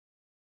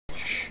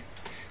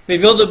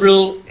We've got the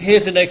rule.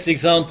 Here's the next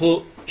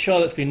example.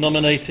 Charlotte's been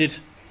nominated.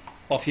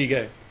 Off you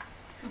go.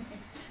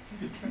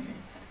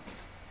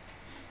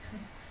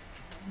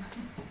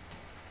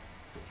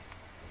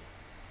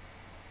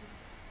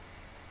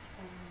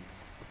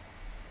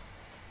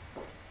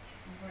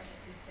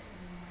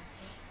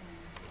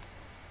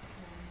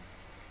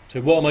 So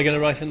what am I going to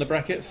write in the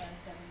brackets?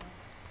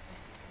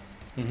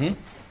 Mm-hmm.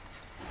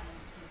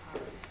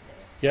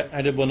 Yeah,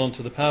 added 1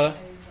 onto the power.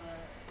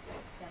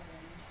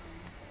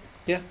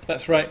 Yeah,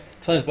 that's right.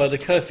 Times by the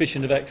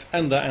coefficient of x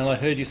and that, and I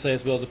heard you say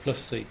as well the plus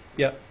c.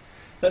 Yeah,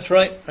 that's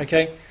right.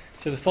 Okay,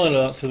 so the final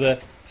answer there,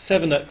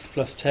 7x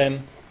plus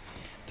 10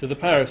 to the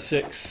power of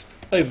 6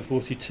 over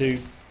 42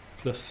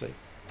 plus c.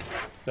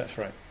 That's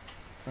right.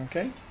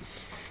 Okay.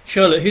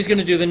 Charlotte, who's going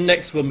to do the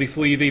next one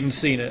before you've even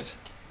seen it?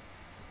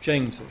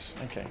 James is.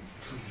 Okay.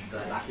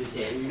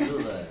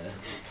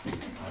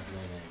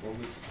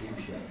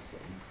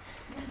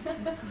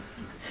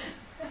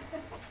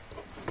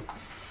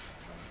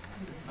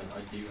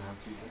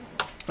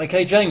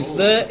 Okay, James,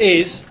 there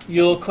is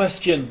your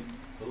question.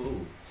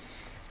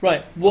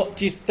 Right, what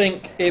do you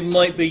think it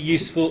might be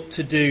useful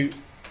to do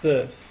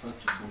first?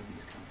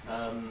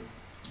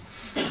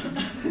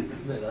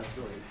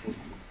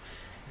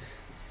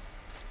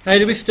 How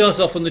do we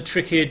start off on the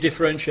trickier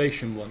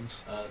differentiation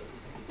ones?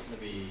 It's going to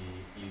be,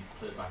 you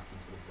put it back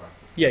into the bracket.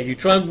 Yeah, you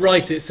try and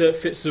write it so it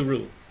fits the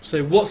rule.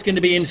 So what's going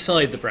to be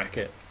inside the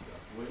bracket?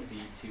 Will it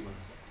be 2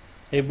 minus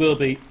x? It will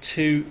be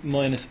 2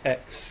 minus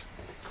x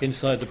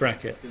inside the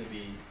bracket. It's going to be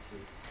 2.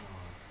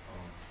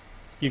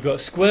 You've got a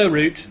square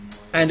root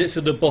and it's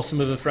at the bottom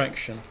of a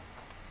fraction.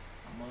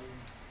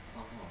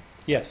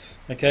 Yes,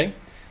 okay.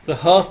 The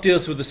half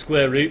deals with the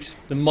square root,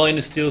 the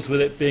minus deals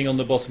with it being on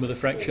the bottom of the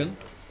fraction,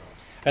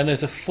 and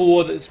there's a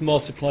 4 that's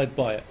multiplied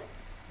by it.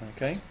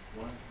 Okay?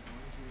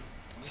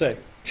 So,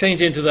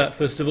 change into that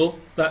first of all.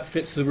 That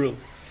fits the rule.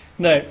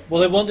 Now,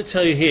 what I want to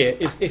tell you here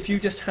is if you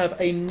just have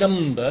a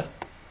number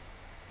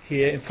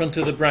here in front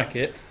of the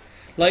bracket,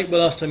 like the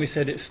last time we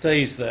said it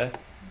stays there,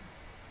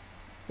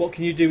 what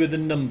can you do with the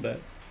number?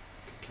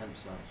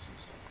 Cancel out some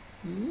stuff.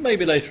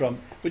 Maybe later on.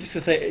 But just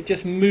to say, it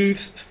just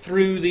moves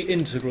through the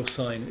integral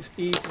sign. It's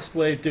the easiest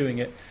way of doing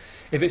it.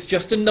 If it's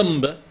just a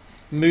number,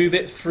 move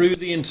it through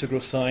the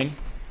integral sign,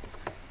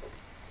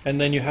 and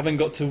then you haven't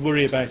got to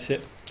worry about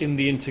it in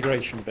the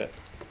integration bit.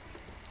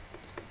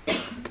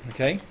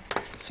 Okay?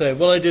 So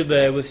what I did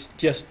there was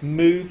just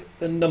move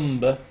the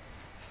number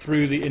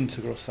through the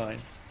integral sign.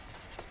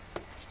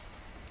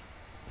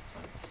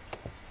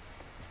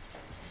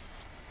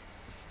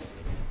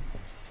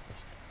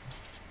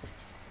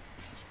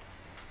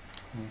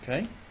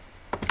 Okay.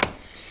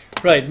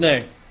 Right, now,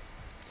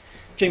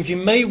 James, you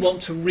may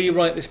want to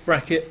rewrite this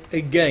bracket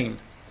again.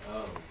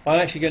 Oh. I'm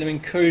actually going to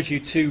encourage you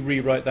to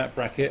rewrite that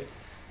bracket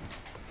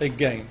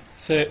again,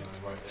 so it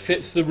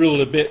fits the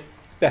rule a bit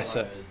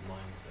better.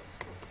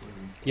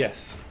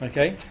 Yes,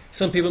 okay.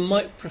 Some people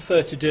might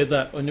prefer to do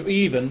that, or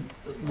even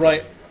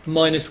write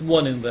minus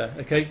 1 in there,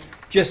 okay,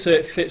 just so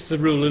it fits the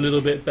rule a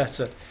little bit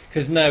better,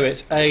 because now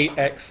it's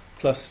ax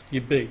plus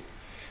your b.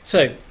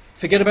 So,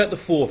 forget about the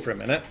 4 for a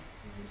minute.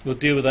 We'll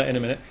deal with that in a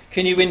minute.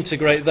 Can you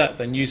integrate that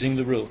then using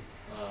the rule?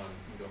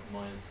 You've got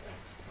minus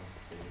x plus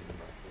 2 in the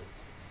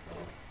brackets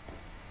start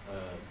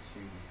 2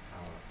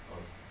 power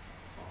of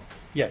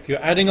half. Yeah,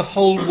 you're adding a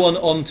whole 1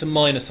 on to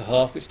minus a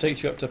half, which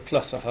takes you up to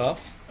plus a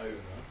half. Over. You're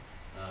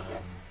going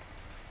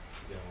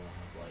to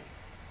have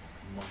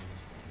like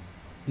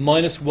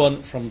Minus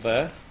 1 from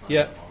there.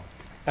 Yeah.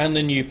 And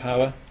the new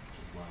power. Which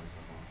is minus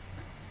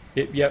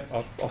a half.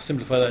 Yep, I'll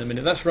simplify that in a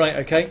minute. That's right,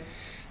 okay.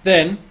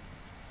 Then,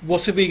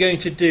 what are we going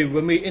to do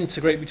when we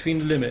integrate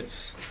between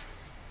limits?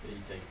 You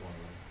take 1 away.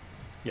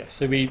 Yeah,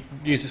 so we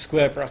use a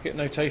square bracket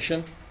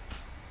notation.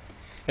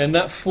 And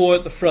that 4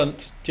 at the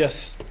front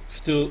just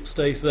still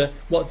stays there.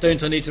 What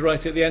don't I need to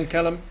write at the end,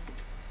 Callum?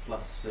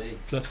 Plus c.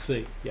 Plus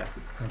c, yeah.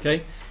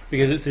 Okay?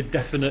 Because it's a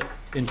definite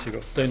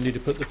integral. Don't need to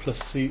put the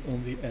plus c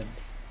on the end.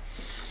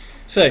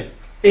 So,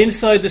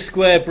 inside the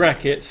square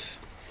brackets,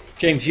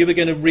 James, you were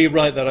going to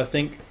rewrite that, I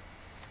think,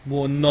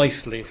 more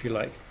nicely, if you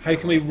like. How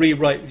can we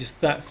rewrite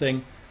just that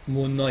thing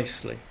more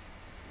nicely?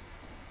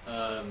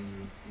 Minus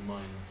x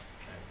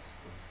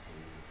plus 2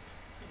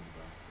 in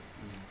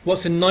brackets.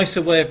 What's a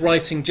nicer way of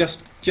writing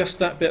just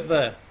that bit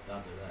there?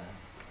 That bit there.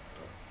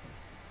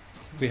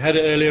 We had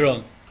it earlier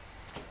on.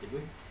 Did we?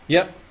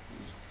 Yep.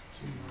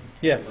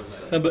 Yeah.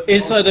 But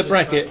inside the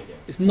bracket,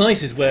 its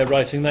nicest way of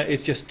writing that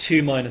is just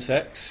 2 minus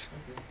x.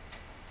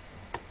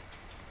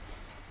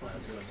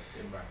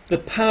 The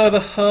power of a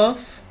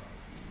half.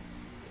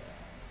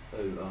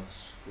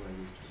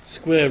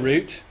 Square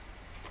root.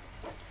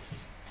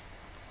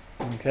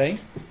 Okay.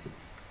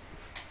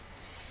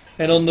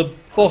 And on the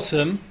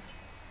bottom,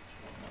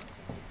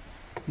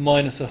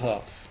 minus a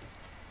half.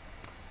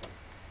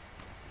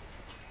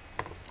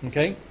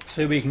 Okay,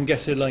 so we can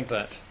get it like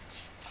that.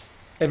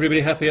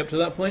 Everybody happy up to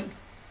that point?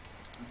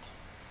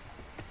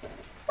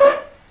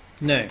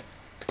 Now,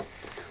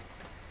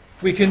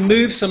 we can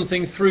move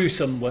something through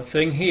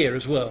something here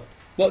as well.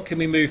 What can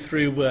we move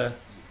through where?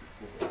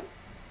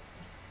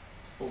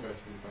 4 goes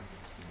through the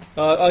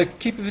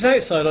brackets. If it's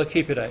outside, I'll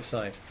keep it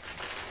outside.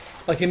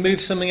 I can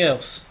move something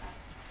else.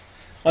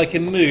 I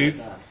can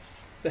move,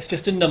 that's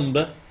just a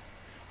number,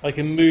 I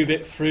can move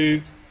it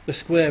through the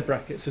square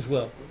brackets as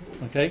well.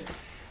 Okay?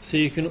 So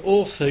you can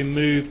also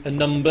move a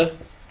number,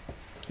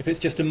 if it's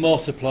just a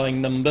multiplying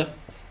number,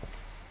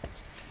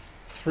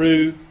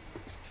 through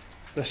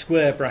the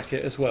square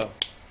bracket as well.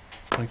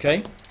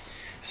 Okay?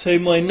 So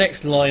my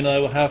next line I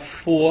will have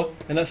 4,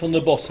 and that's on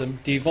the bottom,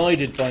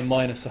 divided by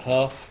minus a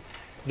half.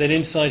 Then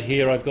inside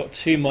here I've got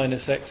 2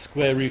 minus x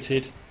square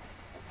rooted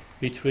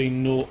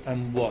between 0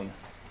 and 1.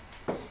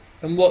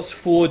 And what's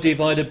 4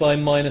 divided by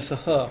minus a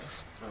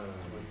half?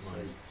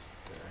 Minus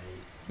 8.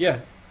 Yeah,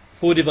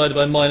 4 divided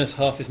by minus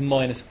half is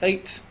minus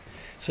 8.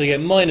 So you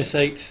get minus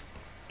 8,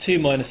 2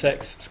 minus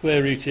x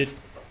square rooted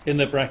in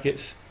the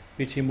brackets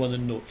between 1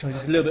 and 0. Shall I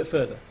just a little bit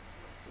further?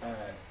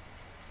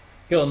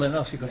 Go on then,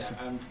 ask your question.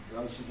 Yeah,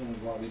 I was just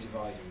wondering why we're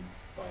dividing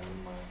by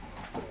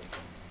minus.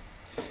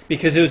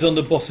 Because it was on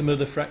the bottom of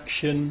the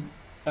fraction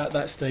at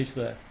that stage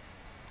there.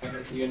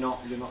 You're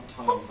not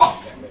times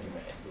that, get rid of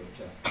it.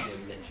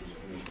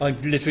 I'm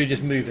literally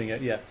just moving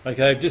it, yeah.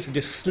 Okay, I've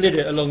just slid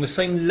it along the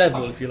same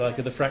level, if you like,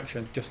 of the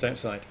fraction, just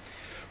outside.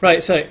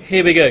 Right, so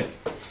here we go.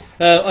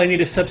 I need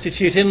to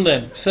substitute in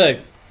then. So,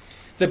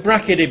 the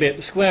brackety bit,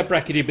 the square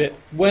brackety bit,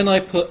 when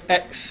I put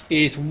x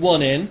is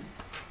 1 in,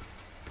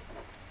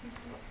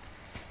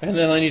 and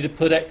then I need to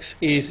put x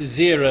is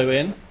 0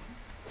 in,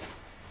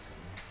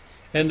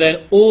 and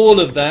then all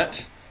of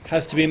that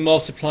has to be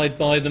multiplied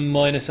by the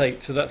minus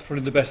 8, so that's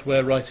probably the best way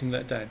of writing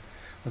that down.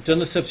 I've done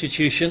the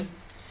substitution.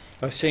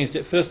 I've changed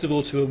it first of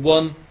all to a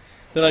 1,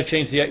 then I've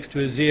changed the x to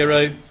a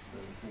 0.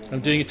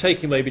 I'm doing a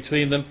taking away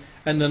between them,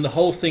 and then the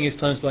whole thing is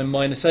times by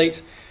minus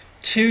 8.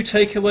 2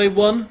 take away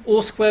 1,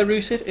 all square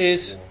rooted,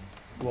 is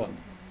 1.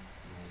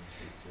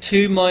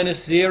 2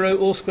 minus 0,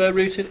 all square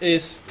rooted,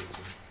 is...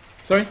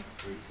 Sorry?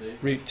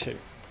 Root 2.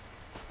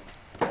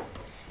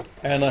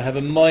 And I have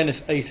a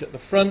minus 8 at the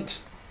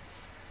front.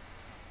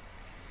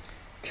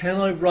 Can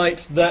I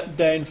write that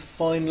down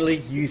finally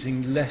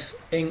using less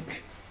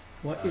ink?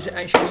 What, is it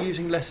actually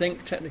using less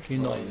ink? Technically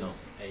not.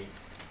 Minus 8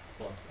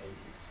 plus 8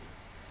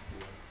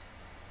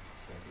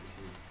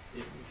 root 2.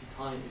 If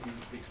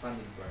you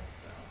expanded the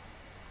brackets out,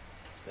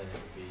 then it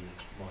would be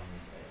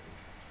minus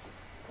 8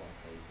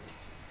 plus 8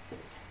 root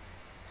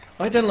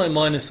 2. I don't like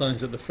minus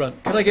signs at the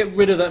front. Can I get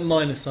rid of that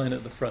minus sign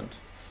at the front?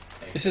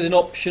 This is an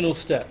optional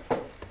step.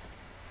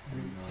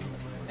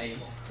 8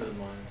 to the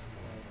minus 1.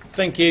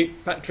 Thank you,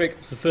 Patrick.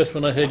 It's the first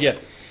one I heard, yeah.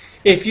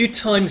 If you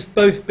times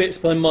both bits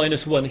by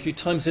minus 1, if you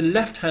times the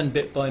left-hand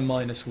bit by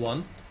minus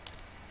 1,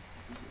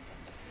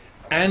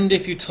 and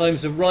if you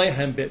times the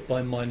right-hand bit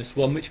by minus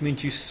 1, which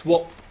means you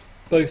swap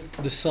both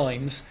the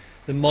signs,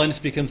 the minus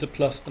becomes a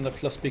plus and the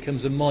plus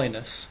becomes a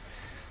minus,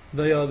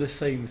 they are the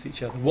same as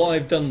each other. What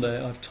I've done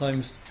there, I've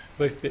times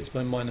both bits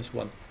by minus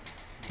 1.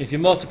 If you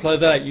multiply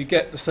that out, you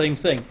get the same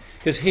thing.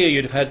 Because here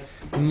you'd have had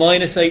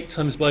minus 8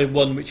 times by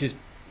 1, which is...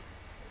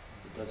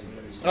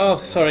 Oh,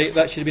 sorry,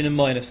 that should have been a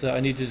minus there. I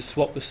needed to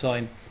swap the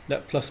sign.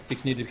 That plus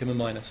needed to become a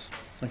minus.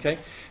 Okay?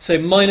 So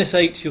minus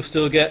 8 you'll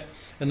still get,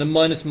 and the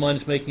minus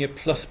making a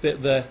plus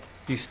bit there,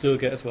 you still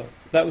get as well.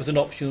 That was an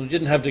optional. You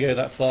didn't have to go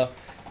that far.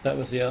 That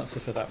was the answer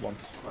for that one.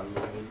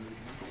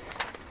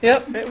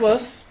 Yep, it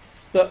was.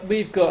 But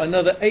we've got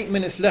another 8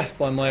 minutes left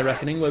by my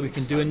reckoning where we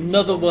can do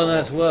another one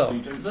as well.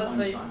 Does that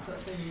say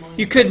minus?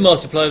 You could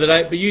multiply that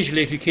out, but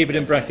usually if you keep it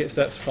in brackets,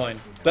 that's fine.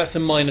 That's a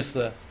minus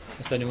there,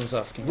 if anyone's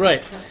asking.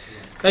 Right.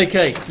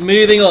 Okay,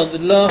 moving on. The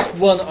last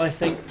one, I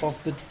think,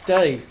 of the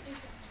day,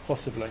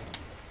 possibly.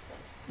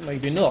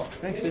 Maybe not.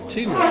 Actually,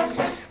 2 more.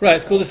 Right,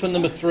 let's call this one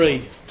number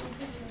 3.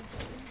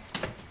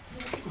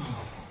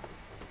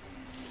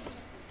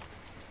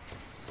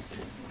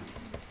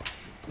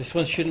 This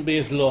one shouldn't be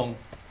as long.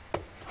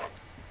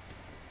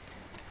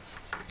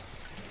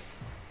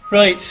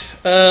 Right,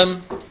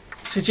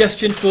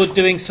 suggestion for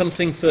doing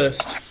something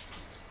first.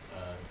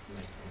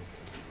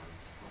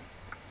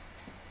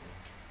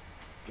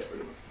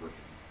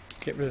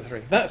 Get rid of 3.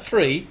 That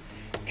 3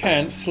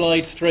 can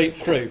slide straight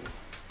through.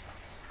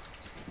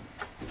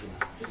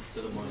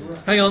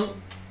 Hang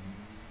on.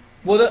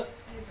 What?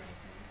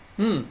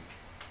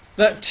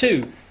 That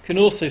 2 can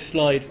also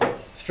slide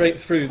straight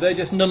through. They're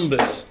just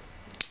numbers.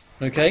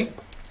 Okay?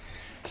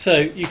 So,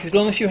 as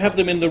long as you have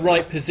them in the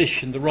right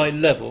position, the right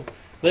level,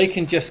 they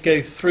can just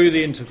go through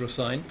the integral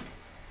sign.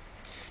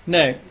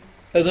 Now,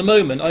 at the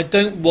moment, I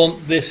don't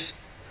want this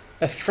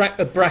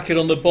a bracket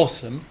on the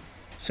bottom.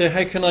 So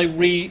how can I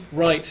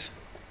rewrite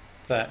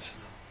that?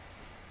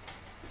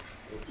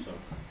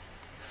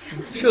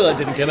 Sure that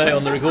didn't come out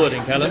on the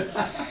recording, Callum.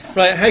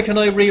 Right, how can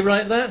I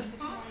rewrite that?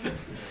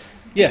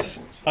 Yes,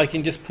 I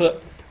can just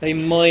put a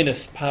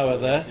minus power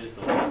there,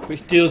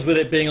 which deals with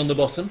it being on the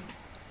bottom.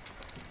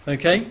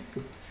 Okay?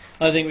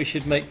 I think we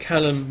should make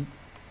Callum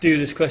do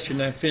this question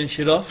now, finish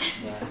it off.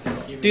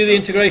 Do the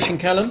integration,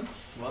 Callum.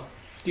 What?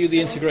 Do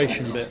the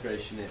integration bit.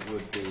 Integration, it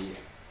would be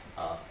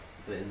that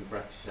in the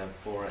brackets you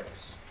have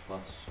 4x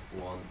plus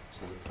 1 to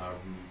the power of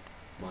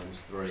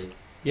minus 3.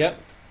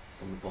 Yep.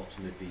 on the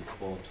bottom it'd be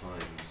 4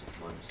 times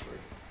minus 3.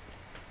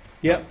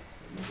 Yep.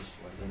 Let me just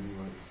write them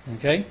right.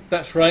 Okay,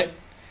 that's right.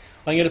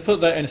 I'm going to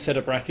put that in a set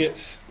of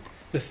brackets.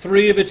 The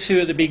 3 over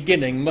 2 at the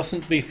beginning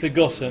mustn't be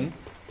forgotten.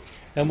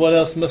 And what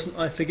else mustn't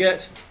I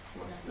forget?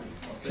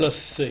 Plus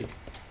C.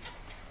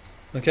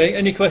 Okay,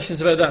 any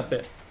questions about that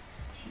bit?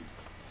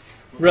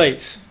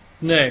 Right,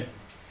 now,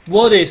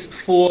 what is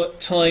 4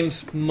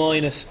 times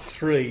minus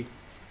 3?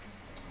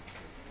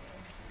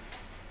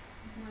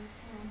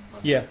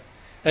 Yeah,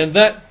 and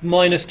that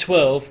minus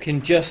 12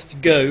 can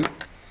just go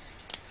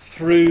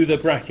through the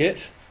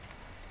bracket,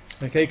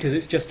 okay, because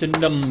it's just a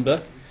number,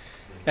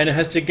 and it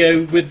has to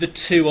go with the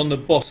 2 on the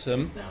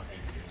bottom. It's now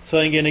 8. So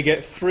I'm going to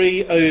get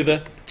 3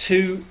 over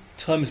 2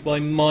 times by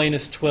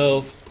minus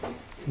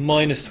 12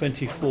 minus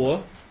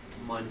 24,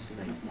 Minus an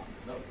 8.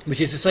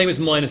 which is the same as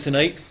minus an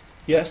eighth,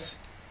 yes.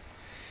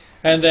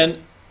 And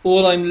then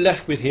all I'm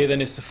left with here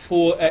then is the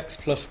 4x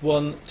plus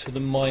 1 to the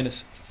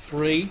minus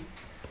 3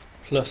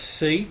 plus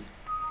c.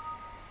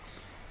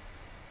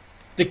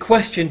 The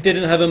question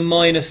didn't have a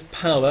minus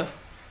power,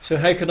 so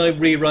how can I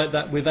rewrite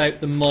that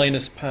without the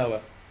minus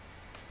power?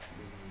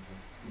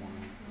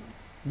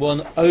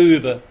 1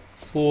 over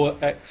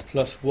 4x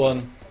plus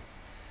 1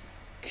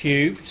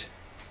 cubed.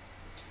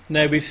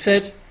 Now we've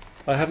said,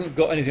 I haven't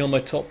got anything on my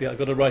top yet, I've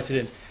got to write it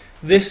in.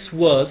 This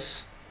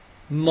was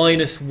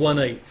minus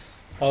 1/8.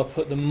 I'll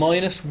put the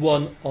minus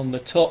 1 on the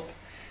top,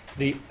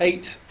 the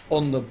 8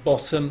 on the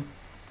bottom,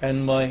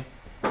 and my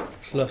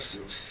plus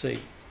c.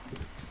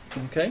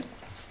 Okay?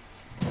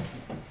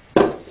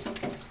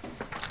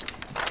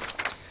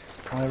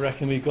 I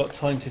reckon we've got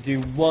time to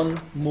do one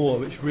more,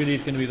 which really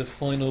is going to be the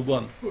final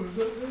one.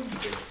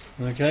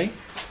 Okay?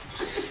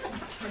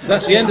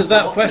 That's the end of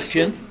that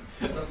question.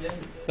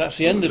 That's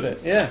the end of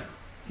it, yeah.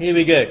 Here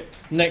we go.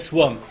 Next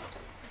one.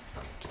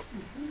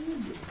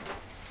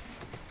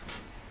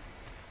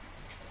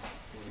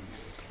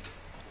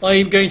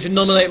 I'm going to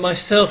nominate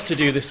myself to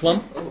do this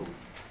one.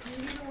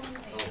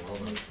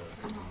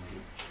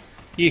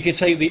 You can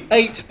take the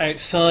 8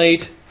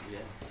 outside. Yeah.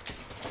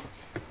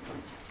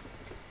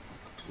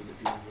 Would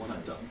it be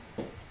 1/8?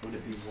 Would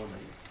it be 1/8?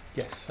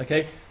 Yes,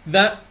 okay.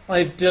 That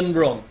I've done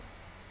wrong.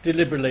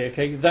 Deliberately,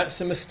 okay. That's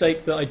a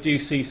mistake that I do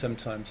see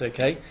sometimes,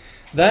 okay.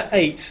 That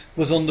 8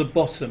 was on the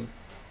bottom.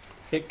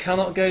 It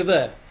cannot go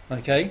there,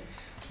 okay.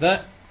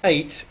 That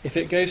 8, if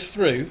it goes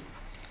through,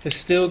 has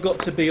still got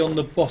to be on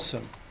the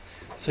bottom.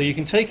 So you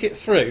can take it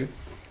through,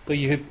 but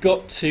you have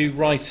got to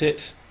write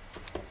it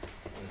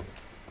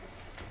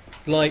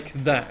like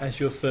that as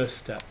your first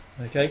step,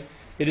 okay.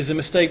 It is a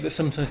mistake that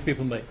sometimes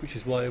people make, which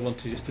is why I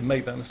wanted just to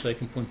make that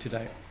mistake and point it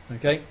out,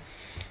 okay.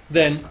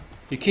 Then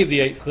you keep the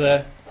 8th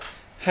there.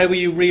 How will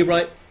you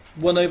rewrite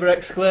 1 over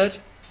x squared?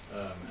 X,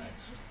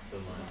 so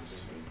minus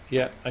 2.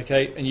 Yeah,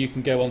 okay, and you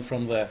can go on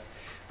from there.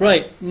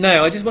 Right,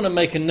 now I just want to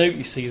make a note,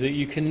 you see, that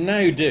you can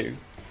now do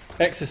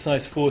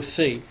exercise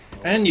 4c,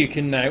 and you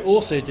can now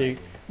also do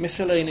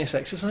miscellaneous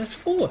exercise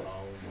 4.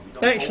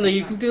 Actually,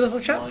 you can do the whole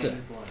chapter.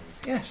 Mind blown.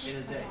 Yes. In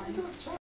a day.